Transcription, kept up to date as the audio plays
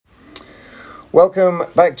Welcome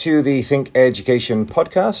back to the Think Education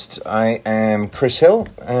podcast. I am Chris Hill,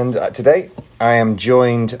 and today I am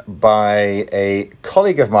joined by a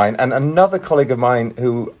colleague of mine and another colleague of mine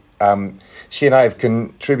who she and I have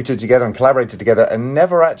contributed together and collaborated together and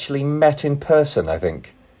never actually met in person, I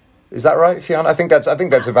think. Is that right, Fion? I think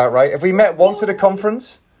that's about right. Have we met once at a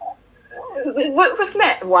conference? We've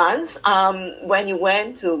met once when you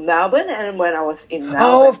went to Melbourne and when I was in Melbourne.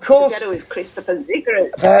 Oh, of course. Together with Christopher Ziegler.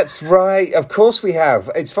 That's right. Of course we have.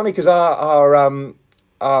 It's funny because our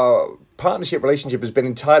partnership relationship has been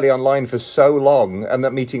entirely online for so long, and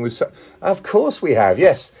that meeting was so... Of course we have,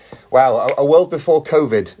 yes. Wow, a world before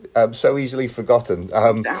COVID, so easily forgotten.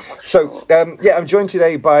 I'm joined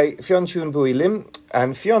today by Fion Choon Boey Lim,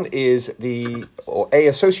 and Fion is a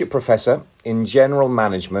associate professor in general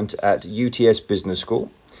management at UTS Business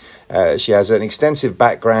School. She has an extensive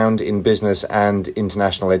background in business and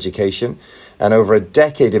international education, and over a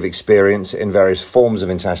decade of experience in various forms of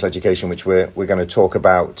international education, which we're going to talk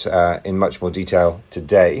about in much more detail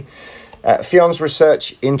today. Fion's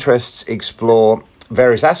research interests explore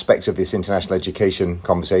various aspects of this international education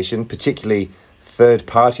conversation, particularly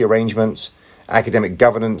third-party arrangements, academic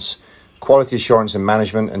governance, quality assurance and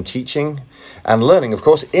management and teaching, and learning, of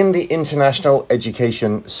course, in the international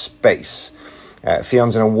education space.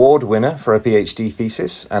 Fion's an award winner for a PhD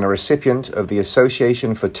thesis and a recipient of the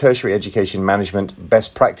Association for Tertiary Education Management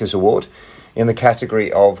Best Practice Award in the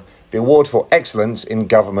category of the Award for Excellence in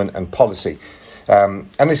Government and Policy. And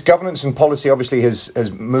this governance and policy obviously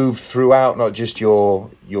has moved throughout not just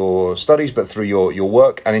your studies, but through your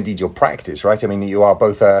work and indeed your practice, right? I mean, you are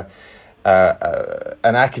both an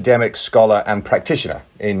academic scholar and practitioner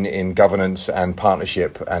in governance and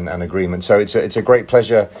partnership and agreement. So it's a great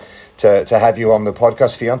pleasure to have you on the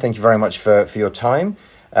podcast, Fion. Thank you very much for your time.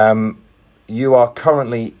 You are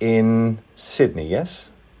currently in Sydney, yes?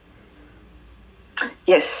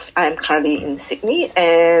 Yes, I'm currently in Sydney,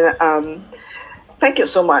 and thank you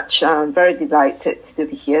so much. I'm very delighted to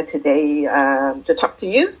be here today to talk to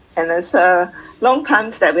you. And it's a long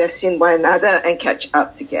time that we have seen one another and catch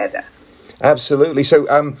up together. Absolutely. So,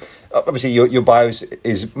 obviously, your bio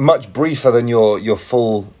is much briefer than your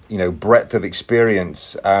full, breadth of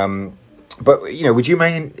experience. But would you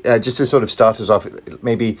mind just to sort of start us off,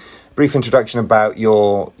 maybe a brief introduction about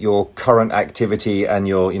your current activity and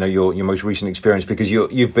your most recent experience, because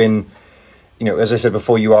you've been, as I said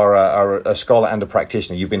before, you are a scholar and a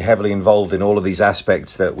practitioner. You've been heavily involved in all of these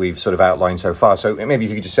aspects that we've sort of outlined so far. So maybe if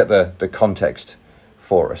you could just set the context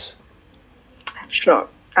for us. Sure.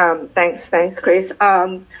 Thanks, Chris.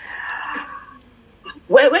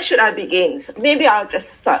 Where should I begin? Maybe I'll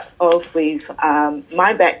just start off with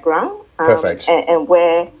my background. Perfect. And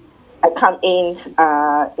where I come in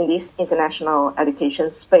this international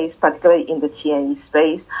education space, particularly in the TNE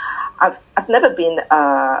space. I've never been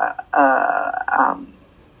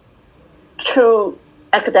true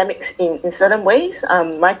academics in certain ways.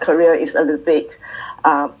 My career is a little bit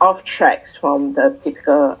off tracks from the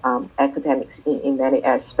typical academics in many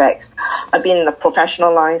aspects. I've been in the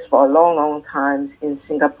professional lines for a long time in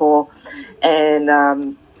Singapore,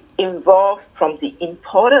 and involved from the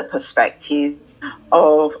importer perspective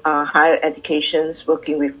of higher educations,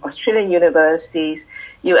 working with Australian universities,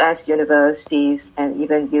 US universities, and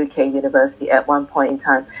even UK university at one point in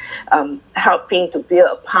time, helping to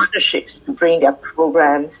build partnerships to bring their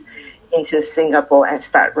programs into Singapore and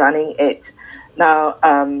start running it. Now,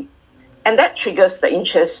 and that triggers the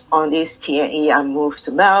interest on this TNE. I moved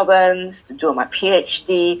to Melbourne to do my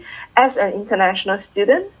PhD as an international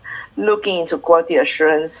student, looking into quality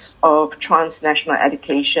assurance of transnational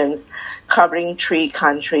educations, covering 3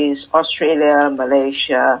 countries, Australia,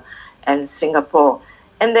 Malaysia, and Singapore.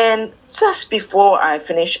 And then just before I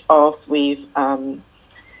finished off with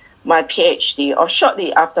my PhD, or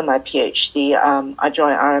shortly after my PhD, I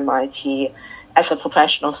joined RMIT as a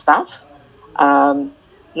professional staff.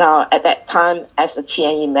 Now, at that time, as a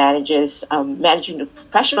TNE manager, managing the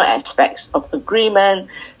professional aspects of agreement,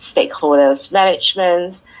 stakeholders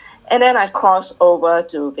management, and then I crossed over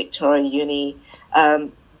to Victoria Uni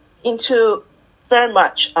into very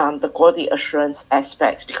much the quality assurance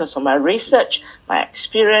aspects because of my research, my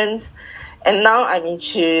experience, and now I'm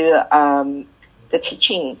into the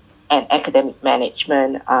teaching and academic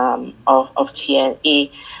management of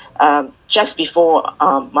TNE. Just before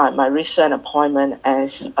my recent appointment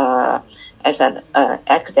as an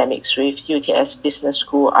academics with UTS Business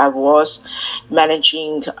School, I was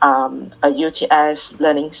managing a UTS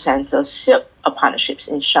learning center partnerships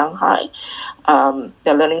in Shanghai. The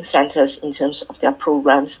learning centers in terms of their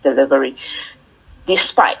programs delivery,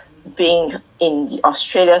 despite being in the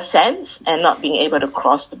Australia sense and not being able to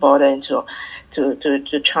cross the border into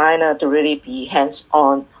to China to really be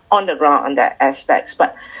hands-on on the ground on that aspects.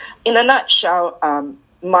 But in a nutshell,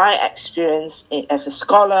 my experience as a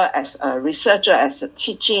scholar, as a researcher, as a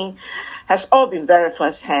teaching, has all been very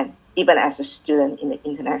first-hand, even as a student in the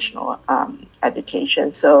international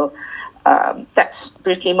education. So that's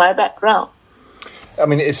briefly my background. I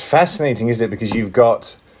mean, it's fascinating, isn't it? Because you've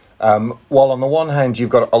got, while on the one hand, you've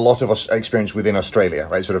got a lot of experience within Australia,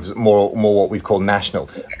 right? Sort of more what we'd call national.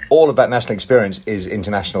 All of that national experience is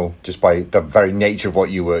international just by the very nature of what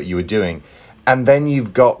you were doing. And then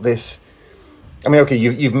you've got this, I mean, okay,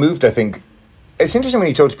 you've moved, I think. It's interesting when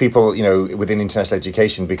you talk to people, within international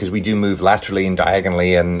education, because we do move laterally and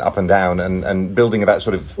diagonally and up and down, and building that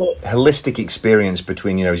sort of holistic experience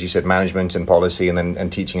between, as you said, management and policy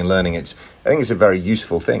and teaching and learning. I think it's a very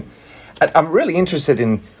useful thing. And I'm really interested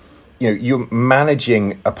in, you're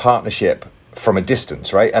managing a partnership from a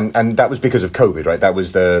distance, right? And that was because of COVID, right? That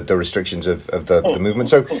was the restrictions of the movement.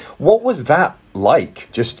 So what was that like?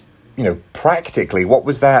 Just, practically, what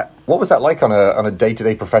was that like on a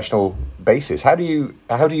day-to-day professional basis? How do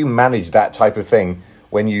you manage that type of thing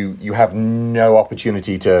when you have no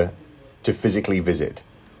opportunity to physically visit?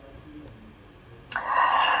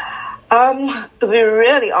 To be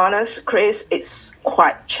really honest, Chris, it's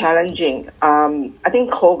quite challenging. I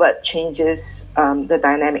think COVID changes the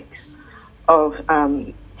dynamics of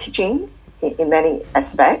teaching in many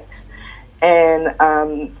aspects. And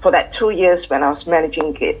for that 2 years when I was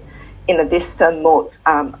managing it in a distant mode,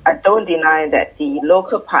 I don't deny that the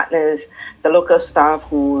local partners, the local staff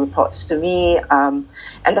who reports to me, and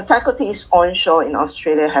the faculties onshore in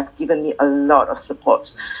Australia have given me a lot of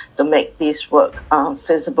support to make this work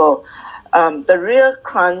feasible. The real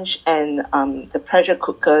crunch and the pressure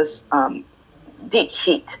cookers did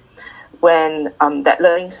hit when that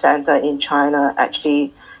learning center in China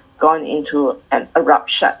actually gone into an abrupt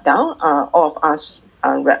shutdown. All of us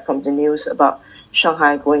read from the news about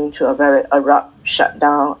Shanghai going to a very abrupt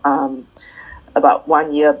shutdown about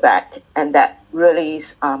 1 year back, and that really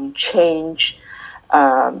changed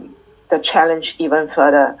the challenge even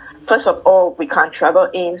further. First of all, we can't travel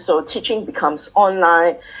in, so teaching becomes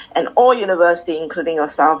online, and all university, including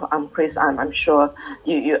yourself, Chris, I'm sure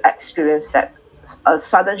you experienced that, a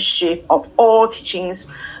sudden shift of all teachings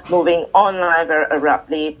moving online very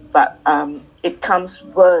abruptly. But it comes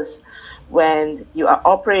worse when you are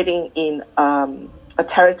operating in a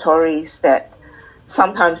territories that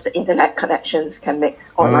sometimes the internet connections can make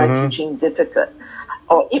online teaching difficult,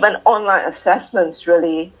 or even online assessments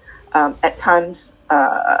really at times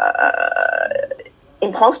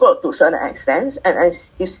impossible to a certain extent, and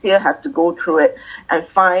you still have to go through it and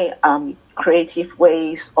find creative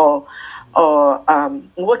ways or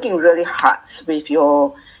working really hard with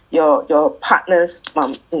your partners,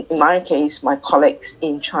 in my case, my colleagues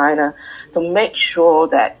in China, to make sure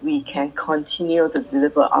that we can continue to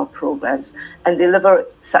deliver our programs and deliver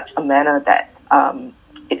such a manner that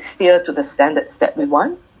it's still to the standards that we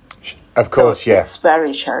want. Of course, so it's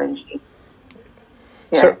very challenging.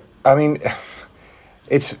 Yeah. So, I mean,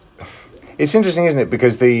 it's interesting, isn't it?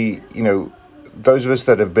 Because those of us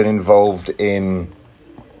that have been involved in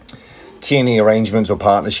T&E arrangements or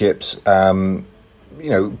partnerships,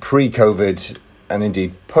 pre-COVID and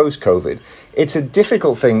indeed post-COVID, it's a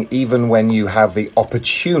difficult thing even when you have the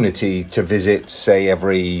opportunity to visit, say,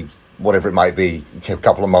 every whatever it might be, a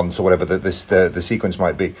couple of months or whatever the sequence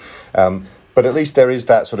might be. But at least there is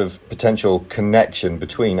that sort of potential connection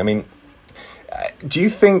between. I mean, do you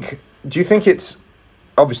think it's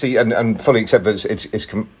obviously and fully accept that it's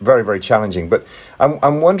very, very challenging, but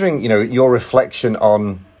I'm wondering, your reflection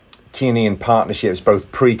on T&E and partnerships,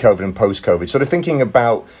 both pre-COVID and post-COVID, sort of thinking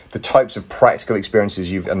about the types of practical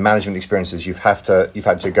experiences and management experiences you've had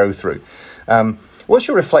to go through. What's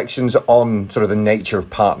your reflections on sort of the nature of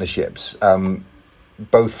partnerships,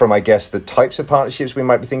 both from, I guess, the types of partnerships we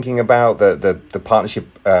might be thinking about, the partnership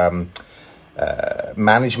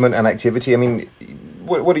management and activity? I mean,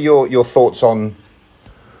 what are your thoughts on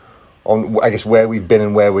I guess where we've been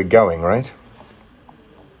and where we're going, right?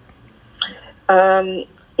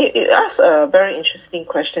 You asked a very interesting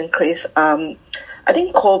question, Chris. I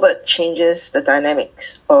think COVID changes the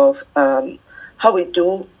dynamics of how we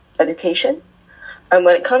do education. And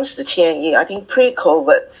when it comes to T&E, I think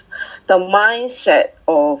pre-COVID, the mindset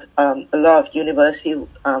of a lot of universities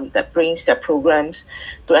that brings their programs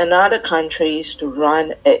to another countries to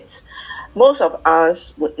run it, most of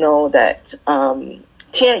us would know that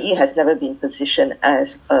T&E has never been positioned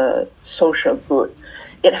as a social good.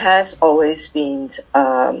 It has always been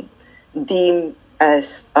deemed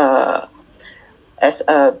as as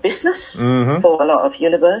a business for a lot of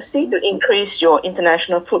university to increase your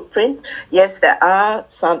international footprint. Yes, there are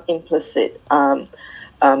some implicit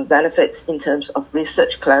benefits in terms of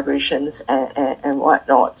research collaborations and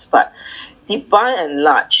whatnot, but by and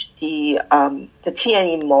large, the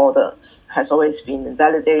TNE models has always been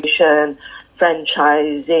validation,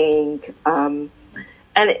 franchising, and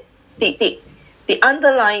the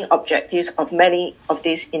underlying objectives of many of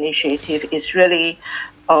these initiatives is really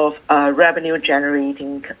of revenue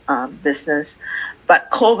generating business. But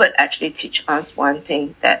COVID actually teach us one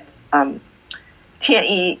thing, that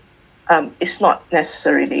TNE is not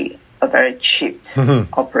necessarily a very cheap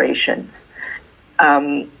operations.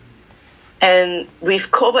 And with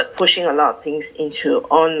COVID pushing a lot of things into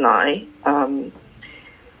online,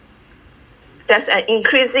 there's an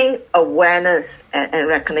increasing awareness and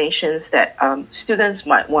recognitions that students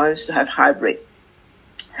might want to have hybrid.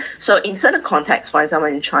 So in certain contexts, for example,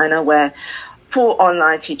 in China, where full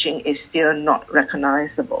online teaching is still not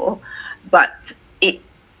recognizable, but it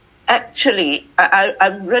actually,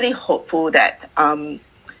 I'm really hopeful that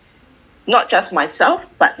not just myself,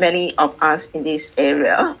 but many of us in this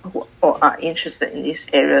area who are interested in these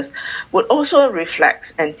areas would also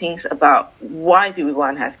reflect and think about why do we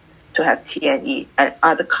want to have TNE, and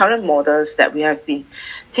are the current models that we have been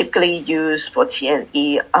typically used for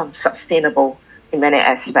TNE sustainable in many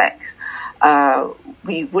aspects.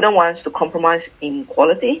 We wouldn't want to compromise in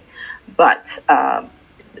quality, but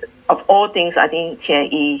of all things, I think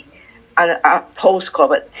TNE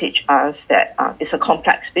post-COVID teach us that it's a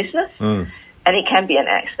complex business and it can be an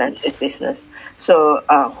expensive business. So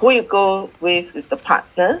who you go with the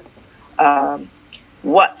partner,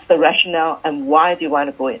 what's the rationale and why do you want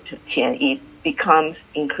to go into TNE becomes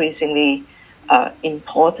increasingly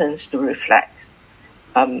important to reflect.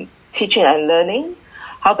 Teaching and learning,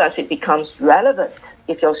 how does it become relevant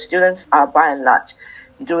if your students are by and large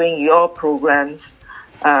doing your programs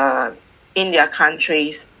in their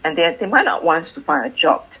countries, and they might not want to find a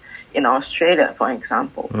job in Australia, for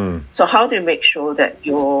example. So how do you make sure that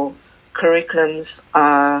your curriculums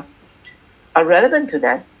are relevant to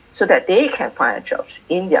them so that they can find jobs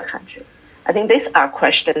in their country? I think these are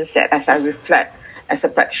questions that, as I reflect as a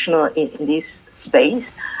practitioner in this space,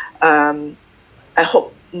 I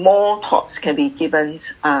hope more thoughts can be given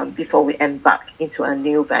before we embark into a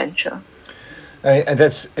new venture. And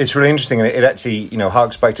it's really interesting, and it actually,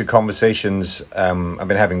 harks back to conversations I've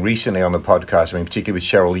been having recently on the podcast. I mean, particularly with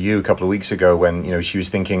Cheryl Yu a couple of weeks ago, when she was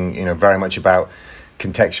thinking, very much about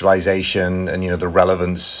contextualization and the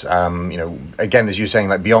relevance. Again, as you're saying,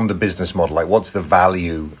 like beyond the business model, like what's the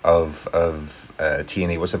value of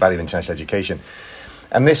TNE? What's the value of international education?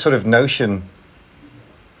 And this sort of notion,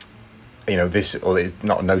 or it's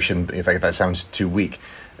not a notion, in fact, that sounds too weak.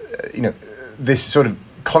 This sort of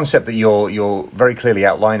concept that you're very clearly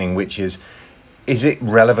outlining, which is it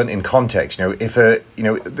relevant in context? If the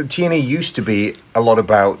TNE used to be a lot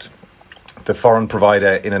about the foreign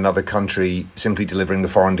provider in another country simply delivering the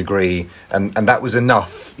foreign degree, and that was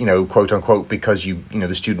enough, quote unquote, because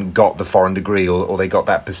the student got the foreign degree, or they got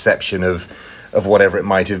that perception of whatever it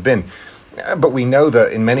might have been. But we know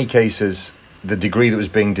that in many cases the degree that was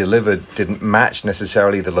being delivered didn't match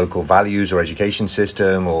necessarily the local values or education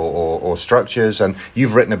system or structures. And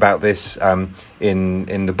you've written about this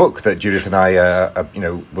in the book that Judith and I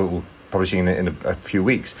will publishing in a few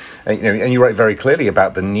weeks. And you write very clearly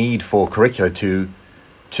about the need for curricula to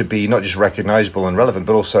be not just recognizable and relevant,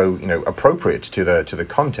 but also appropriate to the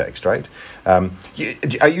context, right? Are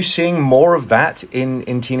you seeing more of that in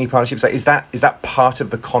TNE partnerships? Like, is that part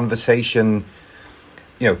of the conversation?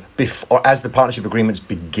 Before, as the partnership agreements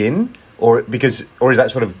begin, or is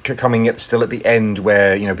that sort of coming still at the end,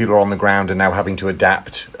 where people are on the ground and now having to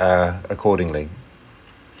adapt accordingly?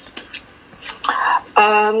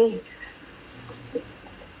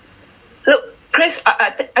 Look, Chris,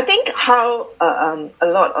 I think how a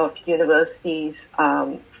lot of universities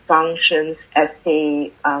functions as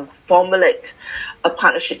they formulate a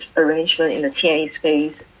partnerships arrangement in the TNE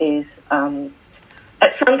space is.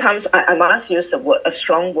 Sometimes I must use a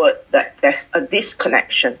strong word, that there's a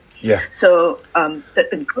disconnection. Yeah. So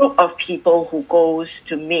the group of people who goes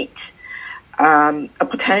to meet a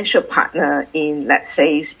potential partner in, let's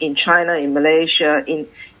say, in China, in Malaysia,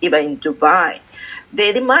 even in Dubai,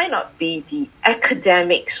 they might not be the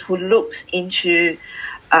academics who looks into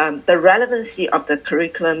the relevancy of the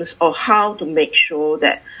curriculums, or how to make sure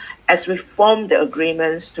that as we form the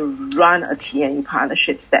agreements to run a TNE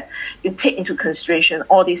partnerships, that you take into consideration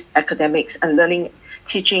all these academics and learning,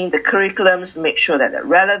 teaching the curriculums to make sure that they're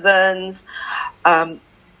relevant.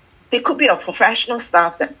 there could be a professional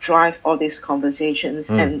staff that drive all these conversations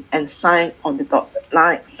and sign on the dotted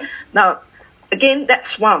line. Now, again,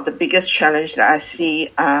 that's one of the biggest challenges that I see,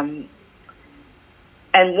 and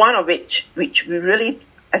one of which we really,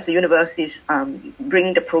 as the universities,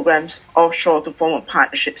 bring the programs offshore to form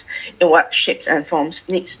partnerships in what shapes and forms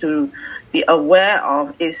needs to be aware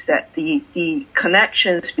of is that the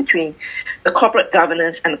connections between the corporate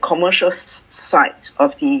governance and the commercial side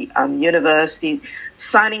of the university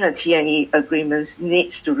signing a TNE agreements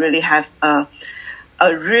needs to really have a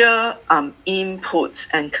real input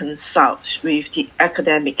and consult with the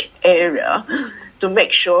academic area to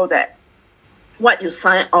make sure that what you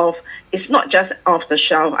sign off is not just off the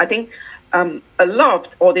shelf. I think a lot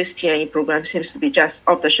of all these TNE programs seems to be just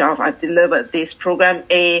off the shelf. I've delivered this program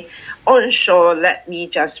A onshore. Let me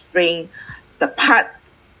just bring the part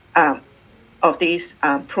of this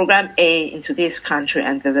program A into this country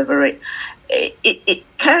and deliver it. It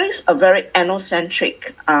carries a very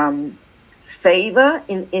ethnocentric favor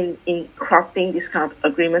in crafting these kind of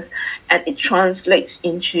agreements, and it translates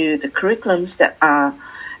into the curriculums that are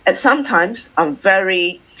at sometimes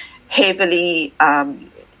very heavily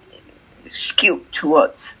skewed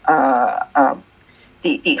towards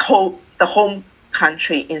the home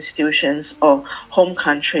country institutions or home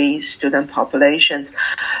country student populations.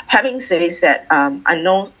 Having said that, I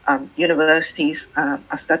know universities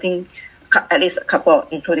are starting, at least a couple,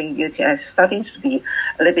 including UTS, starting to be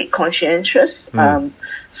a little bit conscientious.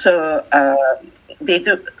 So they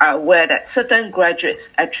are aware that certain graduates'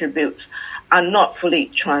 attributes are not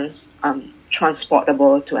fully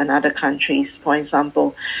transportable to another countries. For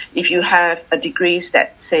example, if you have a degree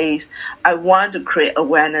that says, I want to create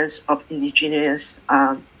awareness of indigenous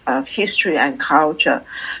history and culture,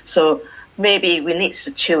 so maybe we need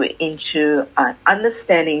to tune it into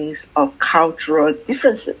understandings of cultural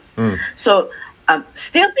differences. So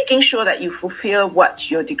still making sure that you fulfill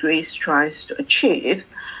what your degree tries to achieve,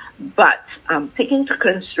 but taking into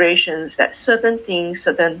considerations that certain things,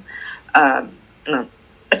 certain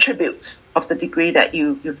attributes of the degree that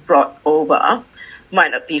you've brought over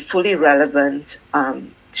might not be fully relevant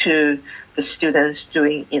to the students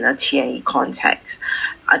doing in a TNE context.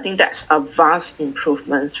 I think that's a vast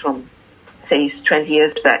improvement from, say, 20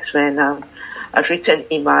 years back when I've written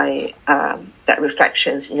in my that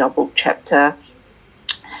reflections in your book chapter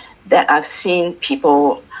that I've seen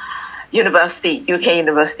people, UK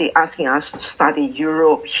university asking us to study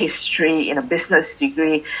Europe history in a business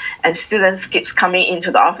degree, and students keeps coming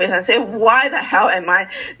into the office and say, why the hell am I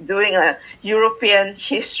doing a European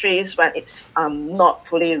histories when it's not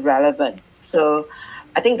fully relevant? So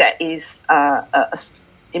I think that is a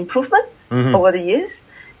improvement over the years,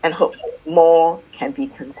 and hopefully more can be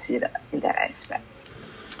considered in that aspect.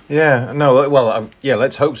 Yeah, no, well, yeah,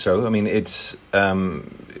 let's hope so. I mean, it's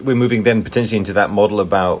we're moving then potentially into that model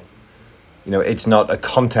about, it's not a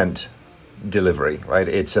content delivery, right?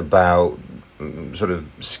 It's about sort of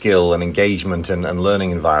skill and engagement and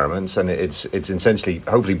learning environments, and it's essentially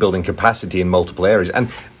hopefully building capacity in multiple areas. And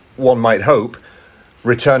one might hope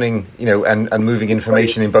returning, and moving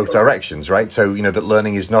information in both directions, right? So, that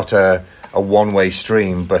learning is not a one-way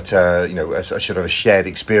stream, but a sort of a shared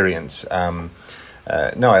experience. No,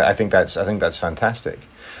 I think that's fantastic.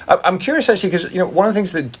 I'm curious actually, because one of the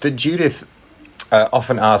things that Judith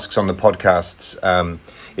often asks on the podcasts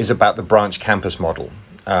is about the branch campus model.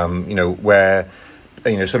 Where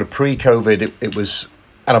sort of pre-COVID it was,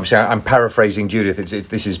 and obviously I'm paraphrasing Judith.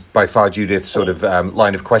 This is by far Judith's sort of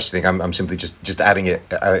line of questioning. I'm simply just adding it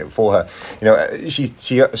for her. She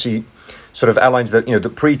sort of outlines that the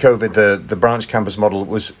pre-COVID the branch campus model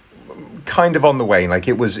was kind of on the wane. Like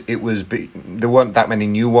it was there weren't that many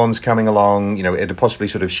new ones coming along. It had possibly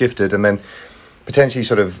sort of shifted, and then potentially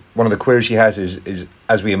sort of one of the queries she has is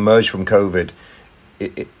as we emerge from COVID,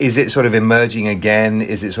 is it sort of emerging again?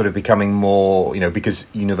 Is it sort of becoming more, because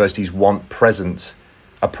universities want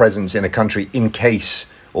a presence in a country in case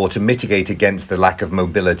or to mitigate against the lack of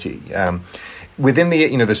mobility. Within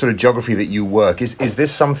the sort of geography that you work, is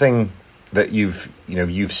this something that you've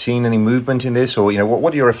seen any movement in this, or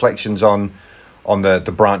what are your reflections on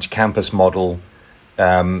the branch campus model?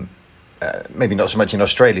 Maybe not so much in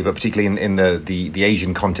Australia, but particularly in the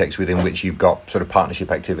Asian context within which you've got sort of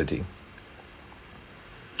partnership activity.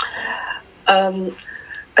 I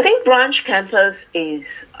think branch campus is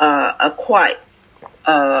a quite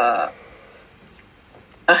a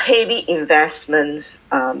heavy investment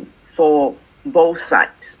for both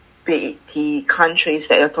sides, be it the countries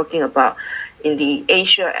that you're talking about in the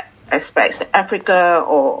Asia aspects, Africa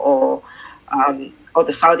or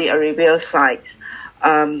the Saudi Arabia sides.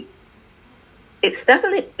 It's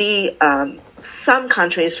definitely some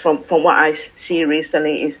countries, from what I see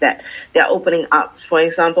recently, is that they're opening up. For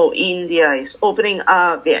example, India is opening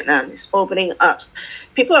up, Vietnam is opening up.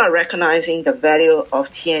 People are recognizing the value of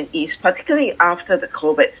TNEs, particularly after the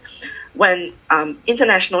COVID. When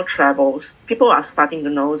international travels, people are starting to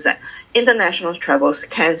know that international travels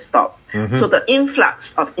can stop. So the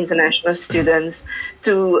influx of international students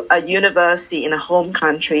to a university in a home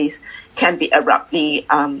countries can be abruptly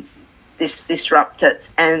disrupted,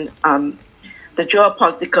 and the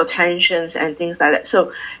geopolitical tensions and things like that.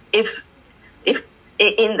 So if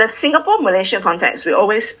in the Singapore-Malaysia context, we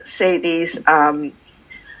always say this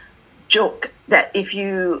joke that if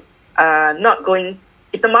you are not going,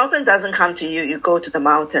 if the mountain doesn't come to you, you go to the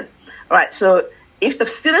mountain. All right. So if the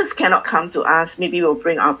students cannot come to us, maybe we'll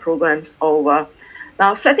bring our programs over.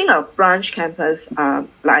 Now, setting a branch campus, like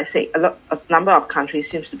I say, a number of countries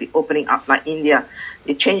seems to be opening up, like India.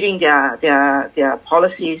 They're changing their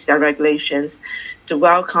policies, their regulations to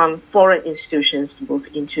welcome foreign institutions to move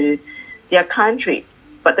into their country.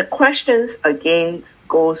 But the questions again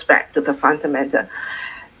goes back to the fundamental.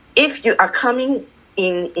 If you are coming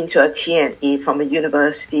into a TNE from a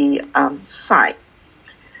university site,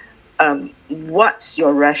 what's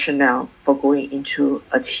your rationale for going into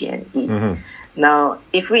a TNE? Now,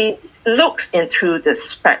 if we look into the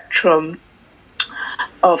spectrum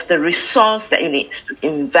of the resource that you need to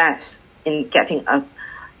invest in getting a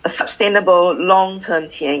sustainable long-term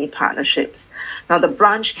TNE partnerships, now the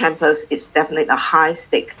branch campus is definitely a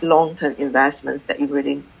high-stake long-term investments that you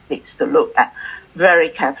really need to look at very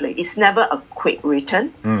carefully. It's never a quick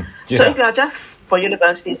return. So if you are just for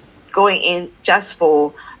universities going in just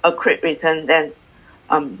for a quick return, then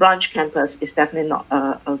branch campus is definitely not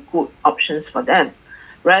a good options for them.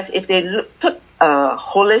 Whereas if they put a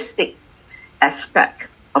holistic aspect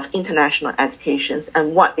of international education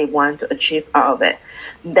and what they want to achieve out of it,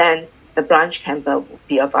 then the branch campus would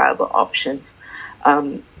be a viable option.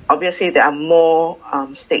 Obviously, there are more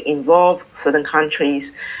stake involved. Certain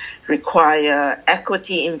countries require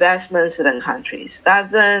equity investments, certain countries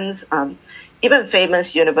doesn't. Even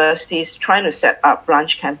famous universities trying to set up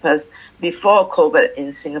branch campus before COVID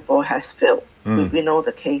in Singapore has failed. We know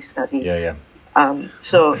the case study.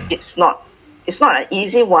 So it's not an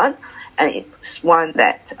easy one, and it's one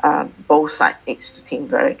that both sides needs to think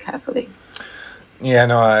very carefully. Yeah,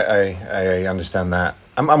 no, I understand that.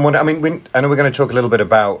 I'm wondering, I mean, I know we're going to talk a little bit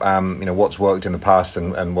about what's worked in the past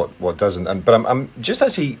and what doesn't. But I'm just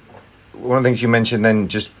actually, one of the things you mentioned then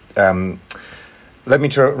just led me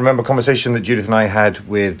to remember a conversation that Judith and I had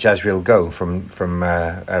with Jasriel Go from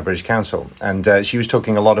British Council, and she was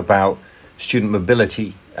talking a lot about student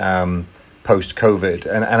mobility post-COVID,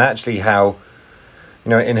 and actually how,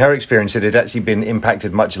 in her experience, it had actually been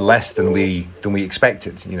impacted much less than we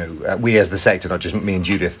expected. We as the sector, not just me and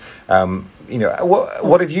Judith.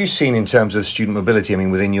 What have you seen in terms of student mobility? I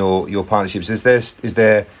mean, within your partnerships, is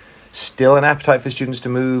there still an appetite for students to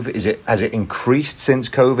move? Has it increased since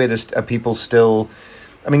COVID? Are people still?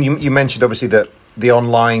 I mean, you mentioned obviously that the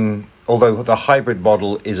online, although the hybrid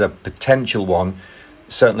model is a potential one,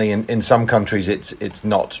 certainly in some countries it's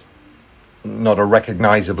not a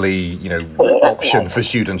recognizably option for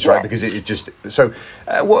students, right? Because it just so.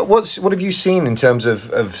 What have you seen in terms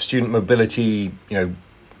of student mobility?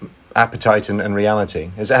 Appetite and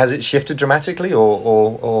reality. Has it shifted dramatically,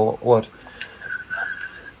 or what?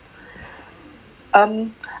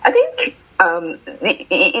 I think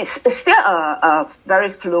it's still a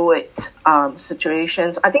very fluid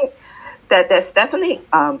situation. I think that there's definitely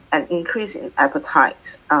an increase in appetite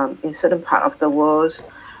in certain part of the world,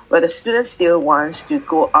 where the students still want to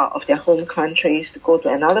go out of their home countries, to go to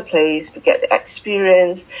another place, to get the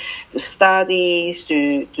experience, to study,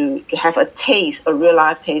 to have a taste, a real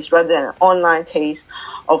life taste, rather than an online taste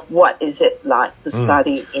of what is it like to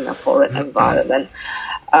study in a foreign environment.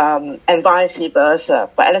 And vice versa.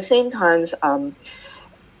 But at the same time,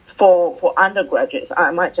 for undergraduates,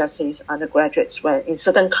 I might just say undergraduates, where in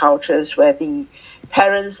certain cultures where the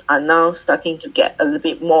parents are now starting to get a little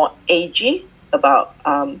bit more edgy about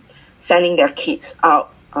sending their kids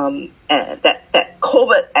out, and that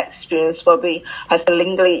COVID experience probably has a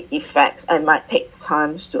lingering effects and might take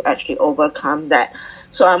time to actually overcome that.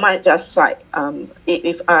 So I might just cite,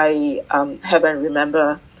 if I haven't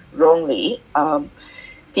remember wrongly,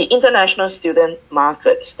 the international student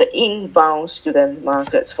markets, the inbound student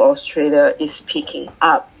markets for Australia is picking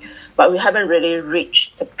up, but we haven't really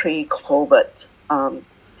reached the pre-COVID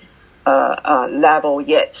level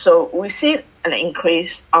yet. So we see an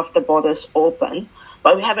increase after borders open,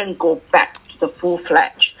 but we haven't go back to the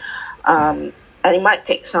full-fledged and it might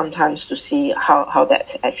take some time to see how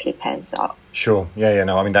that actually pans out. Sure. Yeah.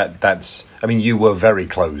 No, I mean that's. I mean, you were very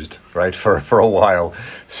closed, right, for a while,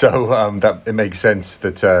 so that it makes sense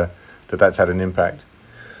that that's had an impact.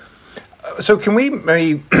 So, can we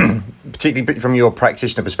maybe, particularly from your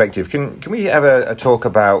practitioner perspective, can we have a talk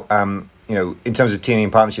about in terms of TNE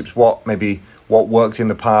and partnerships, what worked in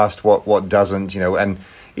the past, what doesn't, and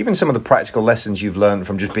even some of the practical lessons you've learned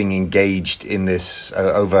from just being engaged in this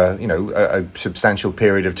over a substantial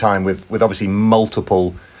period of time with obviously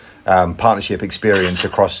multiple partnership experience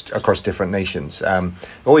across different nations.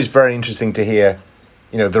 Always very interesting to hear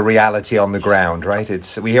the reality on the ground, right?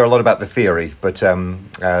 We hear a lot about the theory, but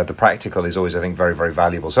the practical is always, I think, very, very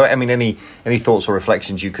valuable. So, I mean, any thoughts or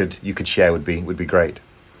reflections you could share would be great.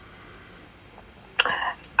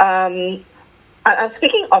 I'm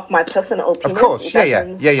speaking of my personal opinion. Of course,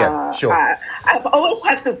 yeah, sure. I always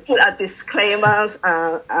have to put a disclaimer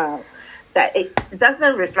that it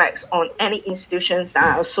doesn't reflect on any institutions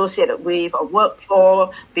that are associated with or worked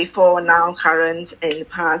for before, now, current, in the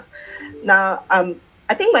past. Now,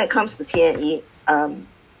 I think when it comes to TNE,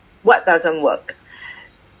 what doesn't work?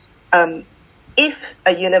 If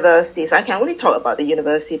a university, so I can only talk about the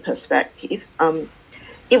university perspective,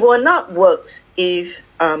 it will not work if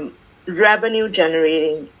revenue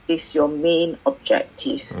generating is your main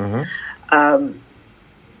objective.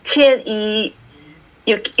 TNE,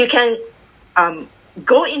 you can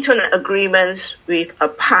go into an agreement with a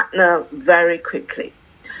partner very quickly.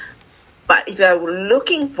 But if you're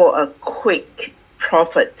looking for a quick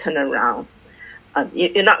profit turnaround,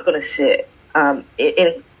 you're not going to see it.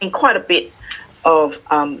 In quite a bit of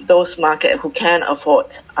those markets who can afford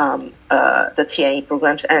the TNE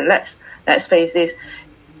programs, and let's face this,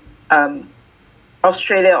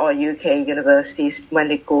 Australia or UK universities, when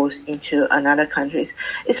they goes into another countries,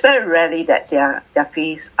 it's very rarely that their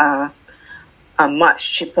fees are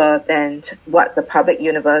much cheaper than what the public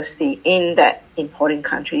university in that importing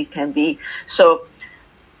country can be. So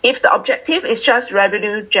if the objective is just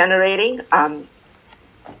revenue generating,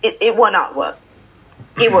 it will not work.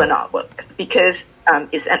 It will not work because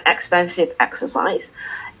it's an expensive exercise.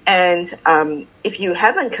 And if you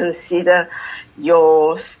haven't considered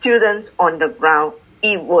your students on the ground,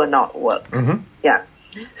 it will not work. Yeah.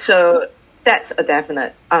 So that's a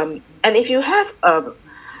definite. And if you have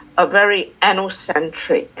a very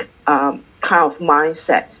ethnocentric kind of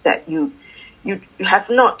mindsets that you have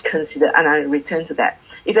not considered, and I return to that,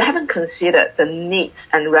 if you haven't considered the needs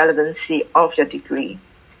and relevancy of your degree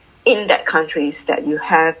in that countries that you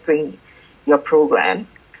have bring your program,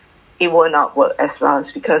 it will not work as well,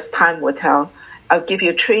 because time will tell. I'll give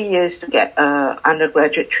you 3 years to get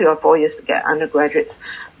undergraduate, 3 or 4 years to get undergraduates.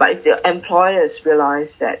 But if the employers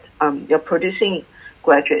realize that you're producing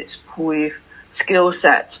graduates with skill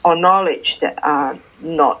sets or knowledge that are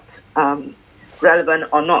not relevant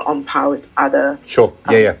or not on par with other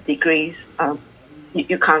degrees,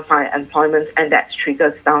 you can't find employment, and that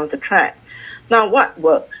triggers down the track. Now, what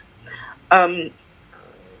works? On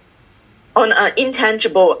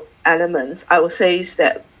intangible elements, I would say is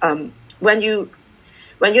that when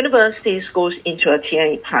universities goes into a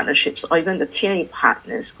TNE partnerships, or even the TNE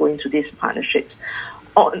partners go into these partnerships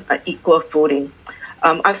on an equal footing,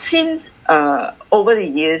 I've seen over the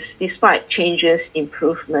years, despite changes,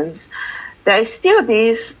 improvements, there is still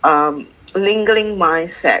these lingering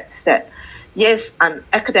mindsets that, yes, I'm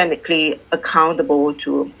academically accountable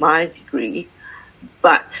to my degree,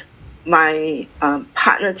 but my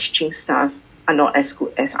partner teaching staff are not as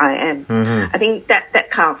good as I am. I think that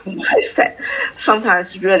kind of mindset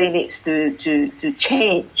sometimes really needs to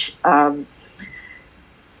change.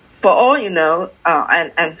 For all you know,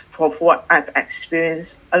 and for what I've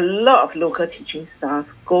experienced, a lot of local teaching staff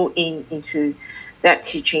go into that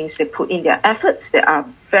teachings. They put in their efforts. They are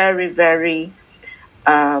very, very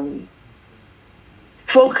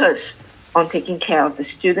focused on taking care of the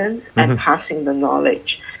students and passing the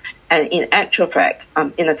knowledge. And in actual fact,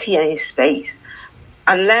 in a TNE space,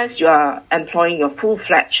 unless you are employing your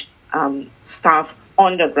full-fledged staff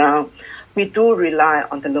on the ground, we do rely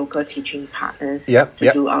on the local teaching partners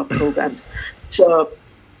to do our programs. So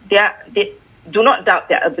they do not doubt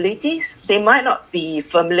their abilities. They might not be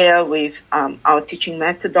familiar with our teaching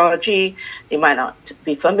methodology. They might not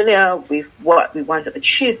be familiar with what we want to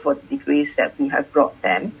achieve for the degrees that we have brought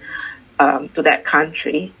them to that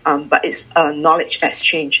country. But it's a knowledge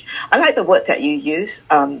exchange. I like the word that you use,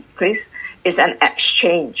 Chris. It's an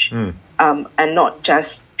exchange, and not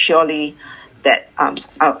just purely that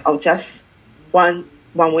I'll just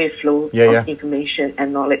one-way flow of information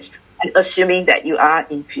and knowledge. and assuming that you are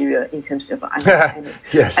inferior in terms of understanding.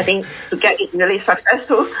 Yes. I think to get it really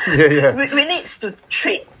successful, we need to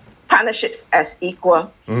treat partnerships as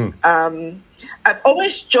equal. I've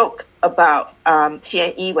always joked about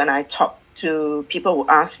TNE when I talk to people who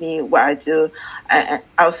ask me what I do.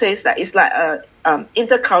 I'll say that it's like a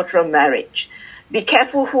intercultural marriage. Be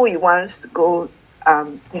careful who you want to go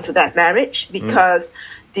into that marriage, because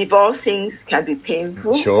divorcing can be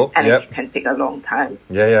painful, and it can take a long time.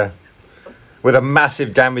 With a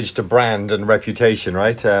massive damage to brand and reputation,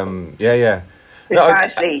 right?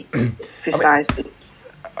 Precisely. Precisely.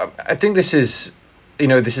 I think this is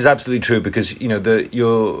absolutely true, because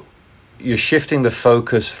you're shifting the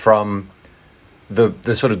focus from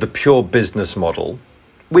the sort of the pure business model,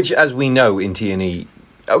 which, as we know in T&E,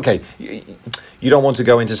 okay, you don't want to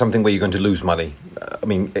go into something where you're going to lose money. I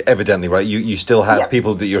mean, evidently, right? You still have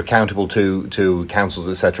people that you're accountable to councils,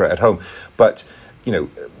 etc. at home, but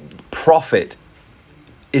profit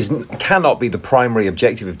cannot be the primary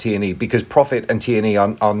objective of T&E, because profit and T&E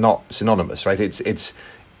are not synonymous, right? It's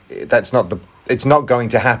not going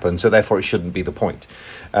to happen, so therefore it shouldn't be the point.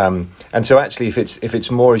 And so actually, if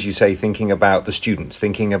it's more, as you say, thinking about the students,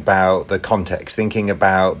 thinking about the context, thinking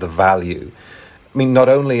about the value. I mean, not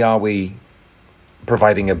only are we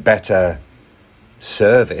providing a better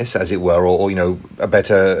service, as it were, or a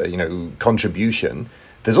better contribution,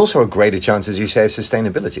 there's also a greater chance, as you say, of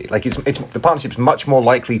sustainability. Like it's the partnership's much more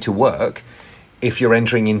likely to work if you're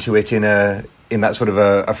entering into it in that sort of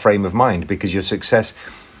a frame of mind, because your success.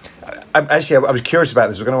 I was curious about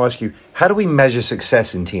this. We're going to ask you, how do we measure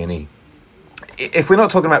success in T&E? If we're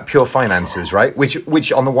not talking about pure finances, right?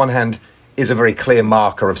 Which on the one hand is a very clear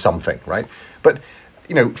marker of something, right? But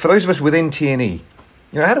for those of us within T&E,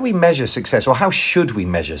 how do we measure success, or how should we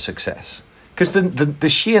measure success? Because the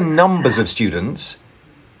sheer numbers of students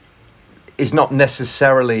is not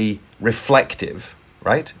necessarily reflective,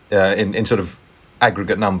 right? In sort of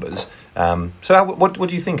aggregate numbers. So what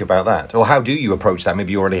do you think about that? Or how do you approach that?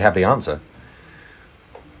 Maybe you already have the answer.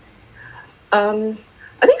 I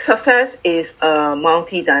think success is a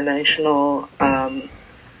multi-dimensional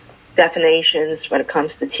definitions when it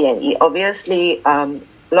comes to T&E. Obviously, a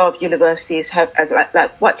lot of universities have,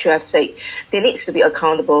 like what you have said, they need to be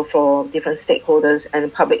accountable for different stakeholders.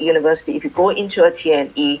 And public university, if you go into a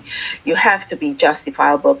T&E, you have to be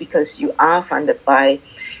justifiable, because you are funded by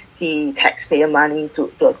the taxpayer money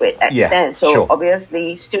to a great extent.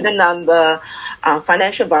 Obviously, student number,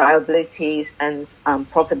 financial viabilities, and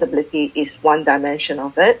profitability is one dimension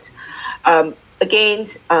of it. Again,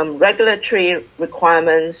 regulatory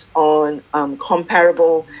requirements on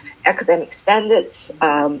comparable academic standards,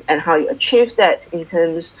 and how you achieve that in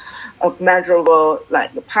terms of measurable,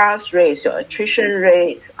 like your pass rates, your attrition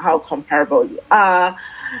rates, how comparable you are,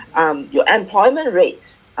 your employment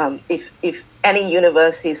rates. If any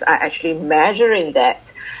universities are actually measuring that,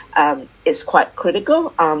 is quite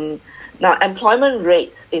critical. Now, employment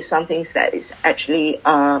rates is something that is actually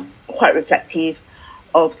quite reflective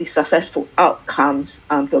of the successful outcomes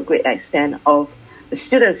to a great extent of the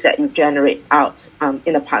students that you generate out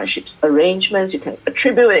in a partnerships arrangements. You can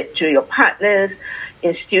attribute it to your partners,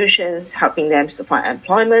 institutions, helping them to find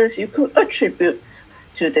employment. You could attribute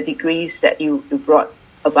to the degrees that you brought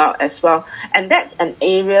about as well. And that's an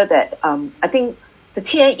area that I think the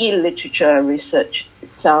T&E literature research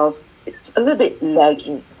itself is a little bit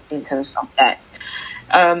lagging in terms of that.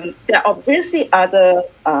 There are obviously other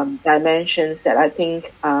dimensions that I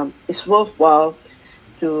think is worthwhile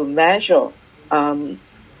to measure.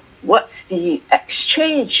 What's the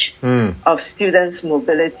exchange of students'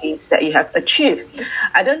 mobilities that you have achieved?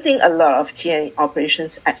 I don't think a lot of T&E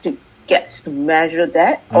operations actually gets to measure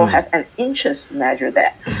that or have an interest to measure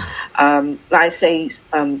that. Like I say,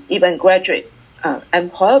 even graduate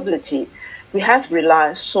employability, we have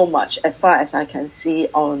relied so much, as far as I can see,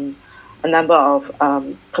 on a number of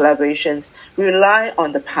collaborations. We rely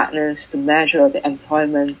on the partners to measure the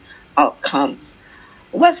employment outcomes.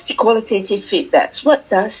 What's the qualitative feedbacks? What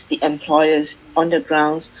does the employers on the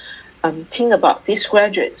ground think about these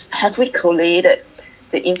graduates? Have we collated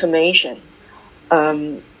the information?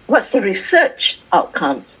 What's the research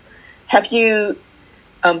outcomes? Have you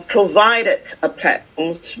provided a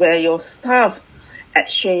platform where your staff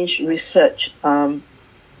exchange research,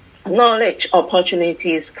 knowledge,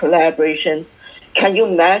 opportunities, collaborations? Can you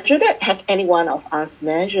measure that? Have any one of us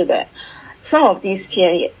measure that? Some of these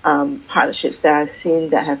T&E partnerships that I've seen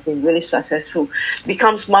that have been really successful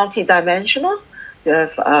becomes multidimensional. You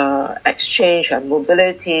have exchange and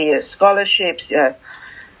mobility, you have scholarships,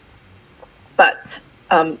 but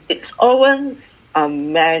it's always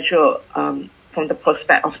measured from the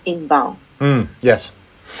perspective of inbound. Yes.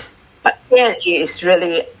 But TNE is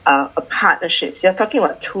really a partnership. You're talking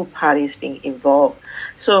about two parties being involved.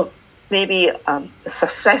 So maybe the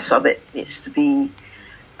success of it needs to be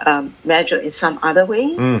measured in some other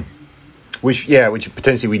way. Which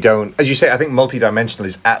potentially we don't. As you say, I think multidimensional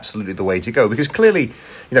is absolutely the way to go, because clearly,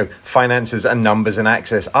 finances and numbers and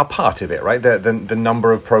access are part of it, right? The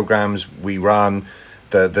number of programs we run,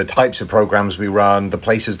 the types of programs we run, the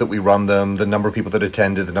places that we run them, the number of people that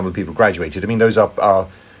attended, the number of people graduated. I mean, those are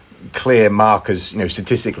clear markers,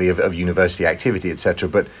 statistically of university activity, etc.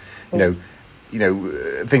 But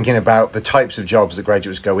thinking about the types of jobs that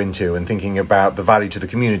graduates go into, and thinking about the value to the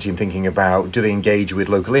community, and thinking about, do they engage with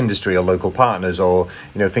local industry or local partners, or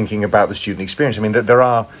thinking about the student experience. I mean, there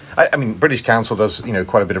are. I mean, British Council does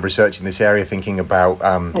quite a bit of research in this area, thinking about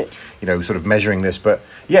sort of measuring this. But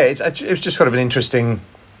yeah, it was just sort of an interesting,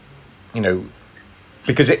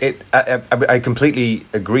 because I completely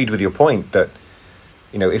agreed with your point that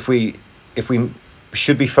if we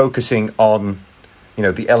should be focusing on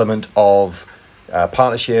the element of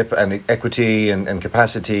partnership and equity and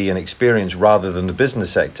capacity and experience, rather than the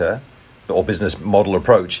business sector or business model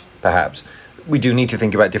approach, perhaps, we do need to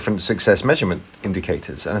think about different success measurement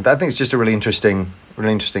indicators. And I think it's just a really interesting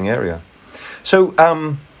area. So,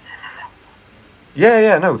 the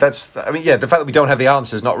fact that we don't have the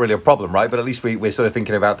answer is not really a problem, right? But at least we're sort of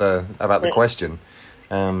thinking about the question.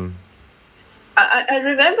 I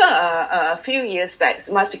remember a few years back,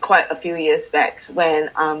 it must be quite a few years back, when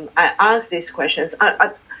I asked these questions.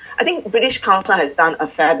 I think British Council has done a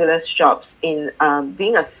fabulous job in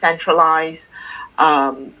being a centralized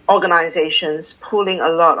organizations, pulling a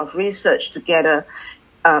lot of research together,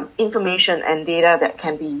 information and data that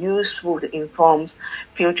can be useful to inform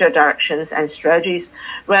future directions and strategies.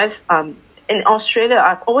 Whereas in Australia,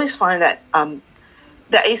 I've always found that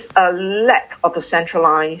there is a lack of a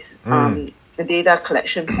centralized data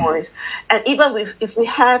collection points, and even if we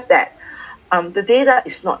have that, the data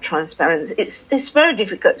is not transparent. It's very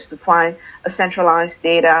difficult to find a centralized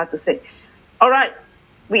data to say, all right,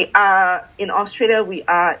 we are in Australia, we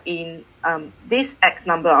are in this X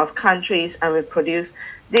number of countries, and we produce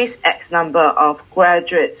this X number of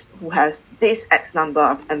graduates who has this X number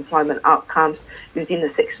of employment outcomes within the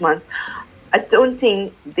 6 months. I don't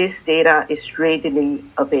think this data is readily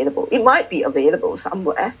available. It might be available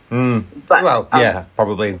somewhere. But,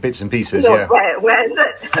 probably in bits and pieces, Where is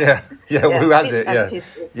it? Who has it?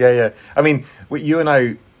 Yeah. I mean, you and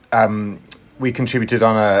I, we contributed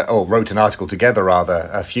wrote an article together, rather,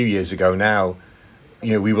 a few years ago now.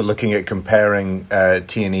 We were looking at comparing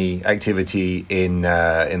T&E activity in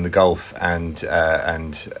the Gulf and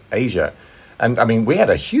Asia. And, I mean, we had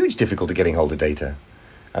a huge difficulty getting hold of data.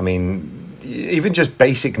 I mean, even just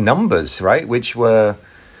basic numbers, right? Which were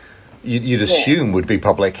you'd assume would be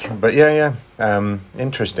public, but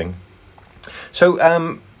interesting. So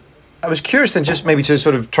I was curious then, just maybe to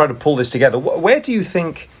sort of try to pull this together. Where do you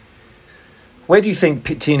think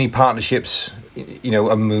T&E partnerships,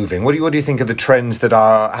 are moving? What do you think are the trends that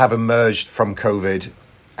have emerged from COVID?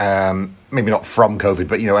 Maybe not from COVID,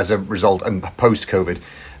 but as a result and post COVID.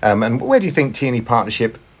 And where do you think T&E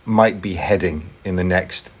partnership might be heading in the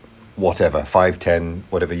next 5, 10,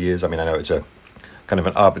 whatever years? I mean, I know it's a kind of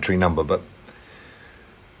an arbitrary number, but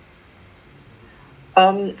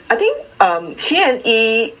I think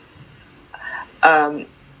T&E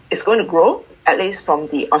is going to grow, at least from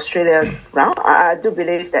the Australia ground. I do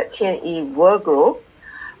believe that T&E will grow,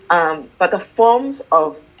 but the forms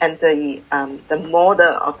of and the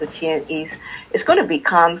model of the T&Es is going to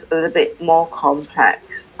become a little bit more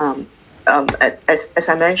complex. As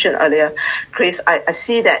I mentioned earlier, Chris, I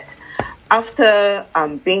see that after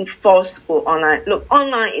being forced to go online, look,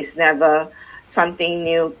 online is never something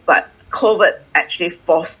new, but COVID actually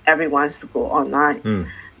forced everyone to go online.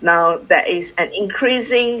 Now, there is an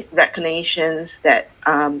increasing recognition that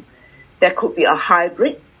there could be a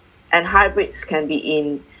hybrid, and hybrids can be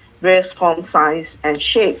in various form, size, and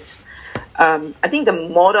shapes. I think the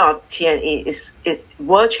model of T&E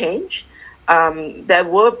will change. There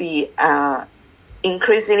will be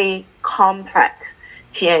increasingly complex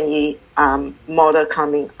T&E model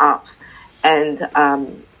coming up, and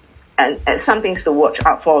some things to watch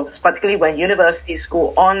out for, particularly when universities go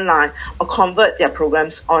online or convert their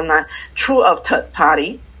programs online through a third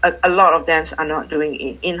party. A lot of them are not doing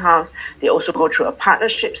it in-house. They also go through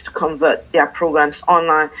partnerships to convert their programs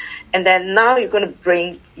online. And then now you're going to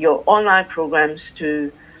bring your online programs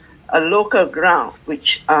to a local ground,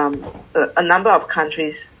 which a number of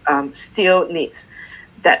countries still needs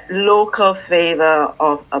that local flavor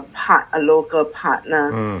of a local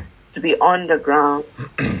partner to be on the ground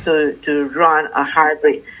to run a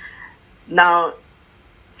hybrid. Now,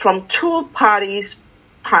 from two parties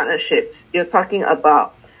partnerships, you're talking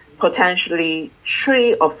about potentially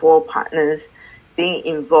 3 or 4 partners being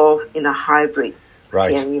involved in a hybrid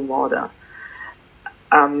TNE model.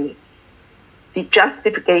 The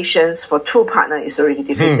justifications for 2 partners is already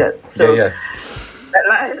difficult. So,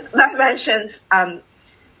 like I mentioned,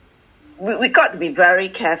 we got to be very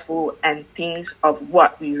careful and think of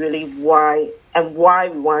what we really why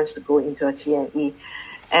we want to go into a TNE.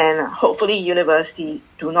 And hopefully university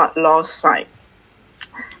do not lose sight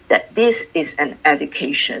that this is an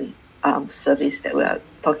education service that we are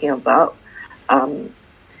talking about.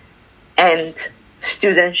 And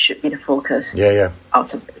students should be the focus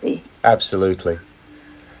ultimately. Absolutely.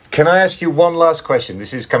 Can I ask you one last question?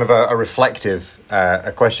 This is kind of a reflective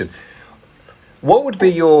a question. What would be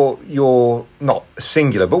your not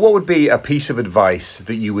singular, but what would be a piece of advice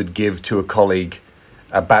that you would give to a colleague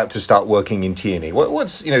about to start working in TNE?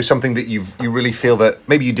 What's something that you really feel that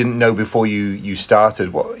maybe you didn't know before you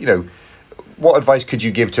started? What advice could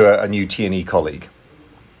you give to a new TNE colleague?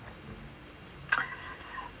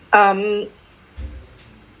 After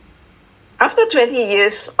 20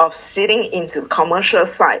 years of sitting into the commercial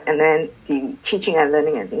side and then the teaching and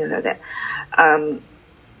learning and things like that,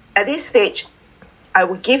 at this stage, I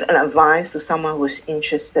would give an advice to someone who's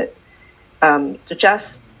interested to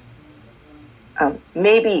just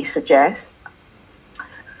maybe suggest,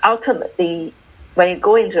 ultimately, when you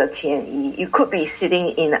go into a TNE, you could be sitting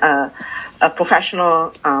in a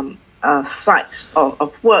professional site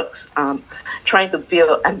of works, trying to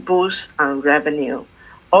build and boost revenue.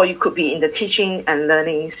 Or you could be in the teaching and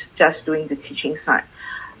learning, just doing the teaching side.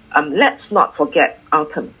 Let's not forget,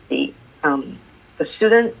 ultimately, the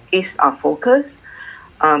student is our focus.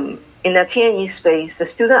 In the TNE space, the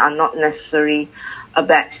student are not necessarily a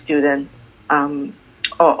bad student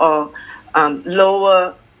or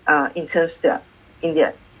lower in terms of in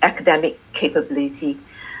their academic capability.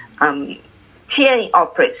 TNE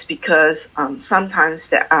operates because sometimes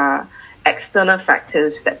there are external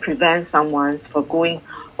factors that prevent someone from going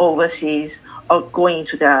overseas or going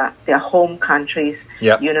into their home country's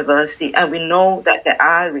university. And we know that there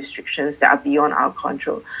are restrictions that are beyond our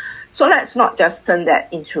control. So let's not just turn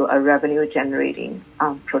that into a revenue generating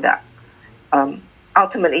product.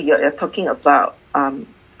 Ultimately, you're talking about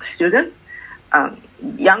students,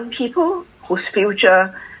 young people whose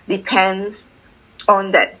future depends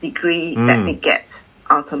on that degree that they get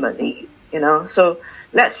ultimately, So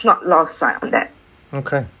let's not lose sight on that.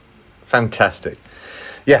 Okay, fantastic.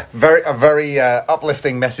 Yeah, a very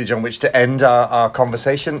uplifting message on which to end our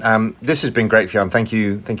conversation. This has been great, Fion. Thank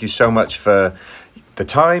you so much for the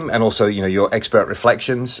time and also your expert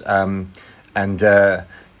reflections. And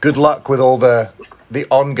good luck with all the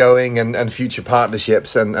ongoing and future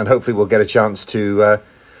partnerships. And hopefully we'll get a chance to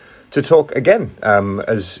talk again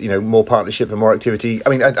as more partnership and more activity. I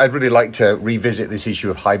mean, I'd really like to revisit this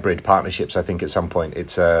issue of hybrid partnerships. I think at some point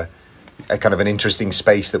it's a kind of an interesting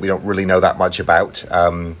space that we don't really know that much about.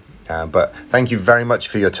 But thank you very much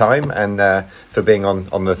for your time and for being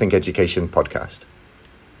on the Think Education podcast.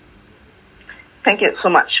 Thank you so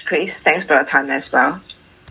much, Chris. Thanks for your time as well.